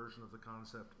early version of the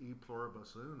concept e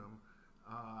pluribus unum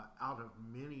out of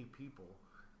many people,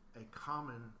 a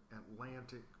common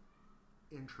Atlantic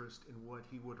interest in what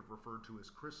he would have referred to as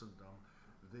Christendom,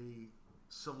 the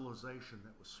civilization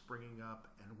that was springing up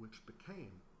and which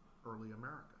became early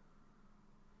America.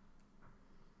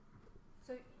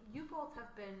 So you both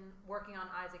have been working on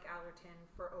Isaac Allerton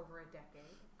for over a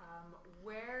decade.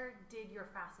 Where did your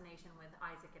fascination with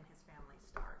Isaac and his family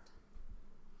start?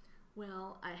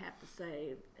 Well, I have to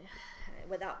say,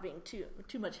 without being too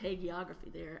much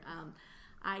hagiography there,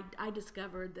 I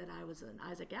discovered that I was an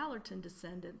Isaac Allerton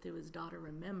descendant through his daughter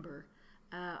Remember.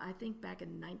 I think back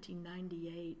in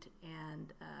 1998,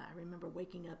 and I remember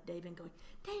waking up David and going,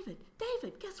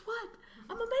 David, guess what?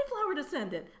 I'm a Mayflower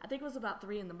descendant. I think it was about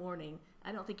 3 a.m.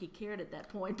 I don't think he cared at that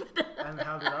point. And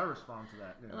how did I respond to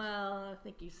that news? Well, I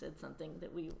think you said something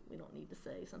that we don't need to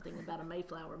say, something about a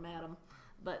Mayflower, madam.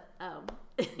 But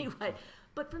anyway,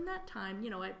 but from that time,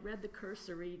 I read the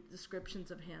cursory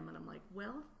descriptions of him, and I'm like,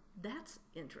 well, that's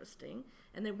interesting.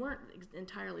 And they weren't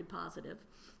entirely positive.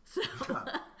 So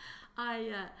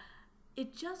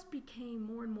it just became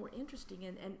more and more interesting,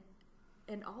 and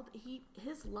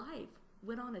his life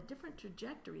went on a different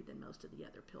trajectory than most of the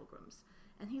other pilgrims.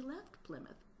 And he left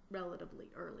Plymouth relatively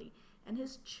early, and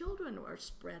his children were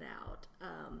spread out.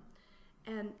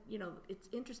 And, it's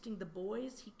interesting, the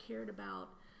boys, he cared about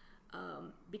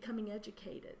becoming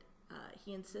educated.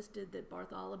 He insisted that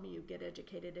Bartholomew get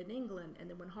educated in England, and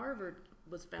then when Harvard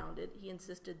was founded, he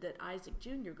insisted that Isaac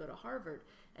Jr. go to Harvard,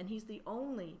 and he's the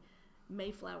only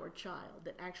Mayflower child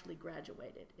that actually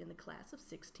graduated in the class of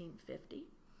 1650.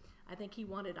 I think he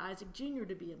wanted Isaac Jr.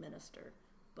 to be a minister,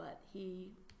 but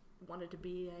he wanted to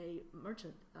be a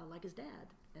merchant like his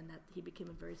dad, and that he became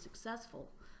a very successful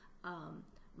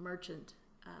merchant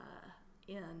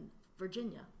in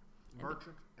Virginia.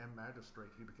 Merchant and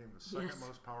magistrate. He became the second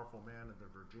most powerful man in the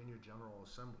Virginia General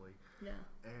Assembly,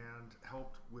 and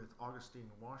helped with Augustine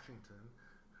Washington,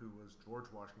 who was George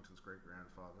Washington's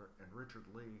great-grandfather, and Richard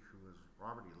Lee, who was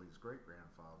Robert E. Lee's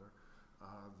great-grandfather.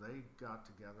 They got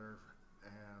together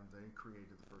and they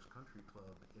created the first country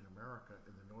club in America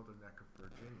in the northern neck of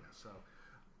Virginia. So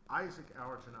Isaac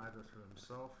Allerton, either through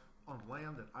himself, on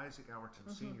land that Isaac Allerton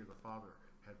Sr., the father,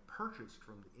 had purchased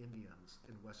from the Indians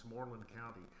in Westmoreland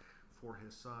County, for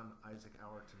his son, Isaac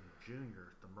Allerton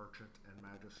Jr., the merchant and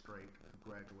magistrate who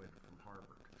graduated from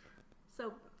Harvard.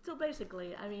 So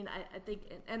basically, I mean, I think,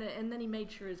 and then he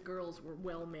made sure his girls were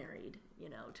well married,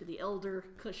 to the elder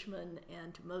Cushman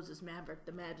and to Moses Maverick,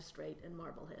 the magistrate in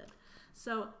Marblehead.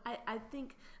 So I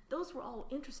think those were all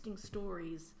interesting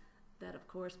stories that, of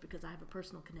course, because I have a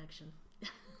personal connection,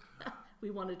 we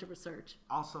wanted to research.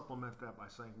 I'll supplement that by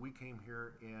saying we came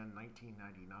here in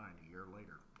 1999, a year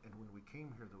later. And when we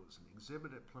came here, there was an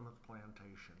exhibit at Plymouth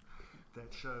Plantation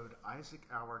that showed Isaac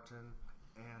Allerton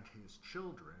and his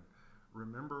children.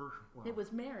 Remember, it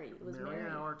was Mary. It was Mary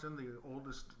Allerton, the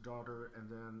oldest daughter, and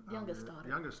then youngest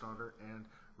daughter, and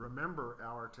remember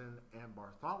Allerton and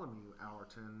Bartholomew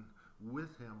Allerton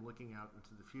with him looking out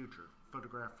into the future,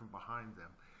 photographed from behind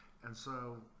them. And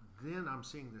so then I'm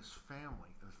seeing this family.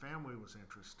 The family was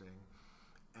interesting,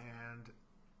 and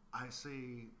I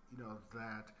see,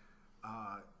 that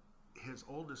his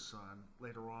oldest son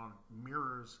later on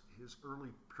mirrors his early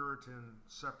Puritan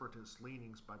separatist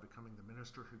leanings by becoming the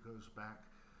minister who goes back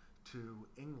to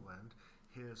England.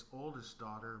 His oldest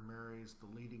daughter marries the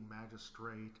leading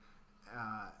magistrate,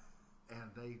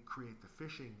 and they create the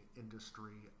fishing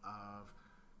industry of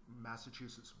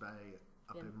Massachusetts Bay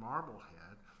up in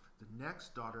Marblehead. The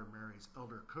next daughter marries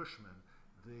Elder Cushman,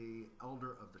 the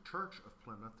elder of the Church of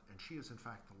Plymouth, and she is in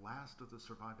fact the last of the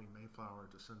surviving Mayflower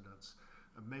descendants,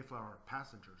 Mayflower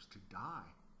passengers to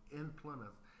die in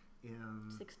Plymouth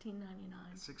in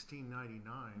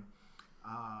 1699,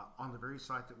 on the very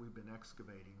site that we've been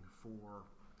excavating for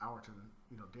Allerton,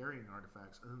 dairying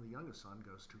artifacts. And then the youngest son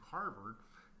goes to Harvard,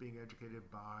 being educated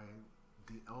by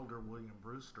the elder William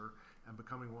Brewster and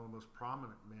becoming one of the most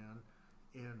prominent men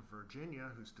in Virginia,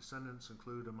 whose descendants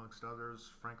include, amongst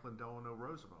others, Franklin Delano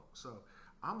Roosevelt. So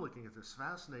I'm looking at this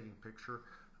fascinating picture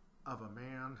of a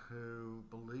man who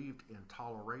believed in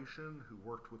toleration, who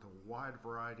worked with a wide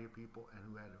variety of people, and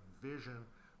who had a vision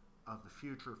of the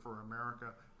future for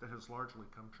America that has largely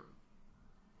come true.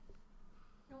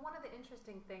 One of the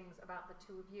interesting things about the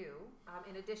two of you,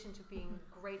 in addition to being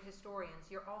great historians,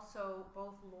 you're also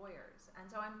both lawyers. And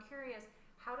so I'm curious,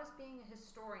 how does being a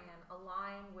historian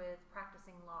align with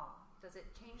practicing law? Does it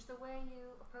change the way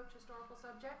you approach historical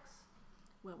subjects?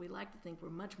 Well, we like to think we're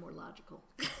much more logical.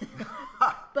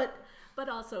 But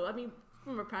also, I mean,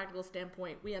 from a practical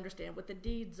standpoint, we understand what the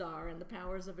deeds are and the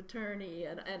powers of attorney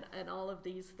and all of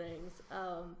these things.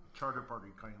 Charter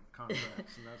party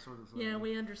contracts and that sort of thing. Yeah,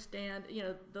 we understand.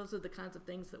 Those are the kinds of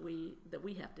things that we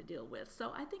have to deal with.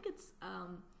 So I think it's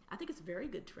very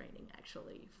good training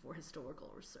actually for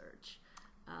historical research.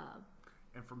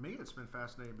 And for me, it's been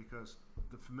fascinating because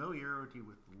the familiarity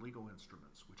with the legal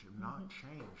instruments, which have not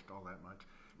changed all that much,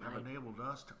 have enabled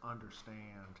us to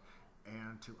understand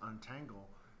and to untangle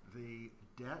the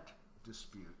debt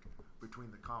dispute between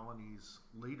the colony's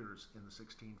leaders in the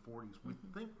 1640s. We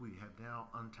think we have now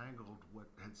untangled what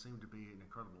had seemed to be an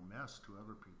incredible mess to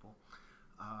other people.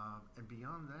 And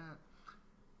beyond that,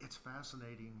 it's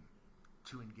fascinating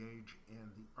to engage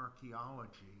in the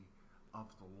archaeology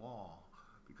of the law,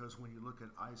 because when you look at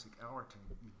Isaac Allerton,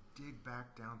 you dig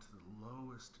back down to the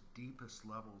lowest, deepest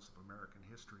levels of American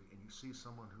history, and you see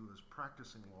someone who is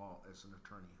practicing law as an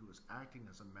attorney, who is acting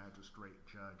as a magistrate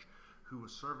judge, who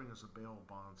was serving as a bail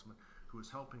bondsman, who is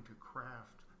helping to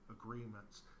craft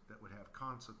agreements that would have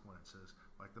consequences,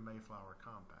 like the Mayflower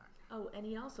Compact. Oh, and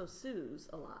he also sues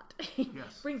a lot.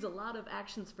 Yes. Brings a lot of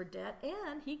actions for debt,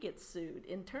 and he gets sued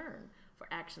in turn for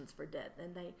actions for debt.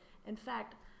 And in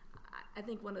fact, I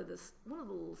think one of the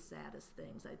little saddest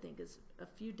things, I think, is a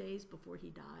few days before he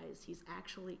dies, he's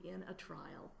actually in a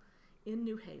trial in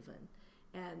New Haven,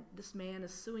 and this man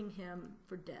is suing him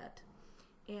for debt,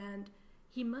 and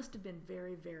he must have been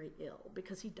very, very ill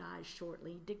because he dies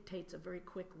shortly. He dictates a very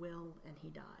quick will and he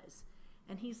dies.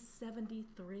 And he's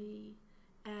 73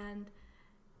 and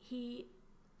he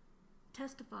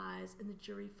testifies and the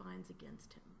jury finds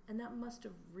against him. And that must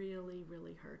have really,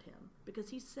 really hurt him because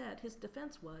he said his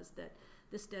defense was that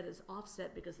this debt is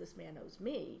offset because this man owes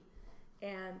me.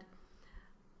 And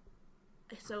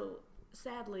so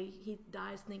sadly, he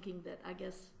dies thinking that I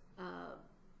guess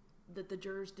that the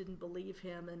jurors didn't believe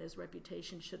him and his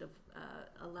reputation should have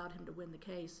allowed him to win the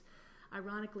case.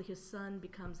 Ironically, his son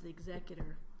becomes the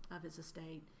executor of his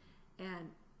estate and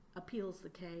appeals the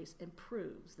case and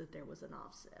proves that there was an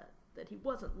offset, that he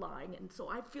wasn't lying. And so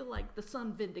I feel like the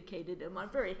son vindicated him. I'm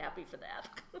very happy for that.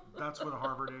 That's what a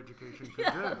Harvard education could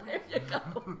do. There you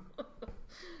go.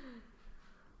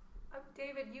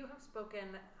 David, you have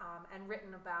spoken and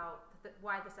written about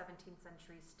why the 17th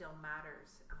century still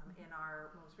matters in our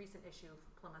most recent issue of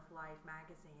Plymouth Life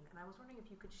magazine. And I was wondering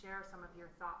if you could share some of your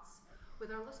thoughts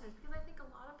with our listeners, because I think a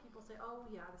lot of people say, oh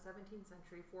yeah, the 17th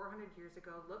century, 400 years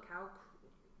ago, look how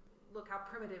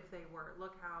primitive they were,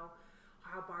 look how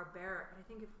barbaric. And I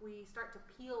think if we start to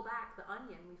peel back the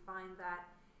onion, we find that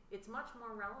it's much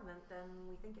more relevant than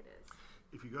we think it is.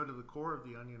 If you go to the core of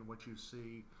the onion, what you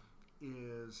see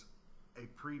is a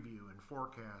preview and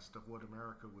forecast of what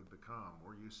America would become,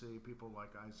 where you see people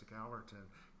like Isaac Allerton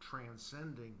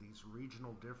transcending these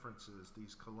regional differences,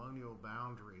 these colonial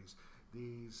boundaries,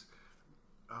 these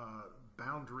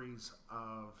boundaries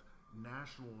of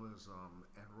nationalism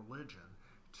and religion,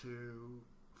 to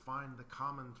find the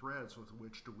common threads with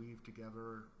which to weave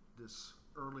together this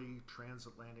early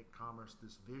transatlantic commerce,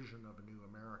 this vision of a new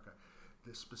America.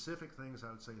 The specific things,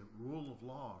 I would say, rule of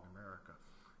law in America.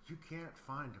 You can't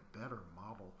find a better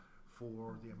model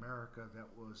for the America that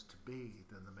was to be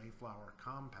than the Mayflower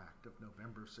Compact of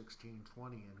November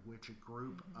 1620, in which a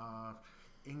group of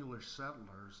English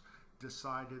settlers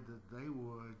decided that they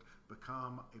would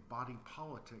become a body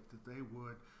politic, that they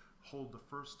would hold the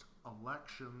first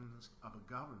elections of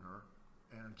a governor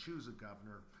and choose a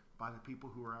governor by the people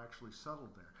who were actually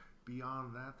settled there.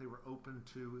 Beyond that, they were open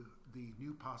to the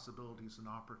new possibilities and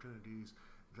opportunities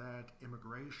that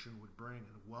immigration would bring,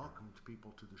 and welcomed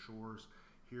people to the shores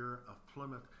here of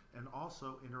Plymouth, and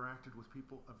also interacted with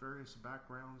people of various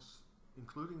backgrounds,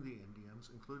 including the Indians,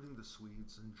 including the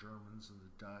Swedes and Germans and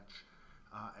the Dutch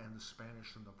and the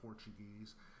Spanish and the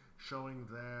Portuguese, showing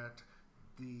that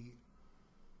the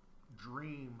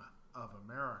dream of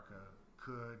America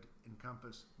could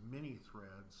encompass many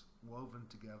threads woven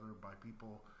together by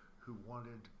people who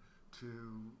wanted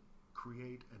to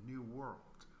create a new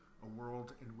world, a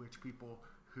world in which people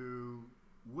who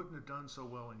wouldn't have done so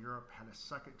well in Europe had a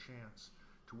second chance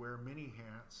to wear many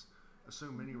hats,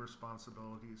 assume many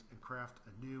responsibilities, and craft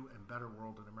a new and better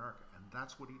world in America. And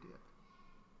that's what he did.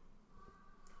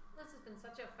 This has been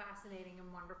such a fascinating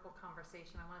and wonderful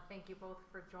conversation. I want to thank you both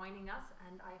for joining us,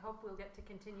 and I hope we'll get to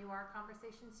continue our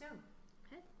conversation soon.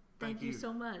 Okay. Thank you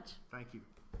so much. Thank you.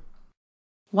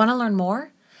 Want to learn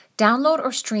more? Download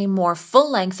or stream more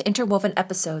full-length Interwoven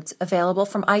episodes available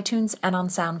from iTunes and on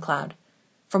SoundCloud.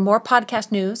 For more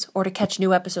podcast news or to catch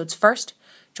new episodes first,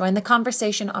 join the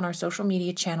conversation on our social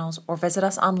media channels or visit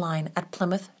us online at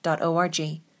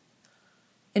plymouth.org.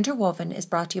 Interwoven is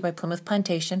brought to you by Plymouth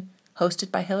Plantation,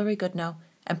 hosted by Hilary Goodnow,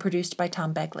 and produced by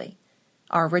Tom Begley.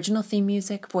 Our original theme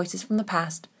music, Voices from the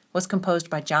Past, was composed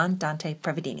by John Dante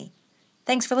Prevedini.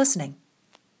 Thanks for listening.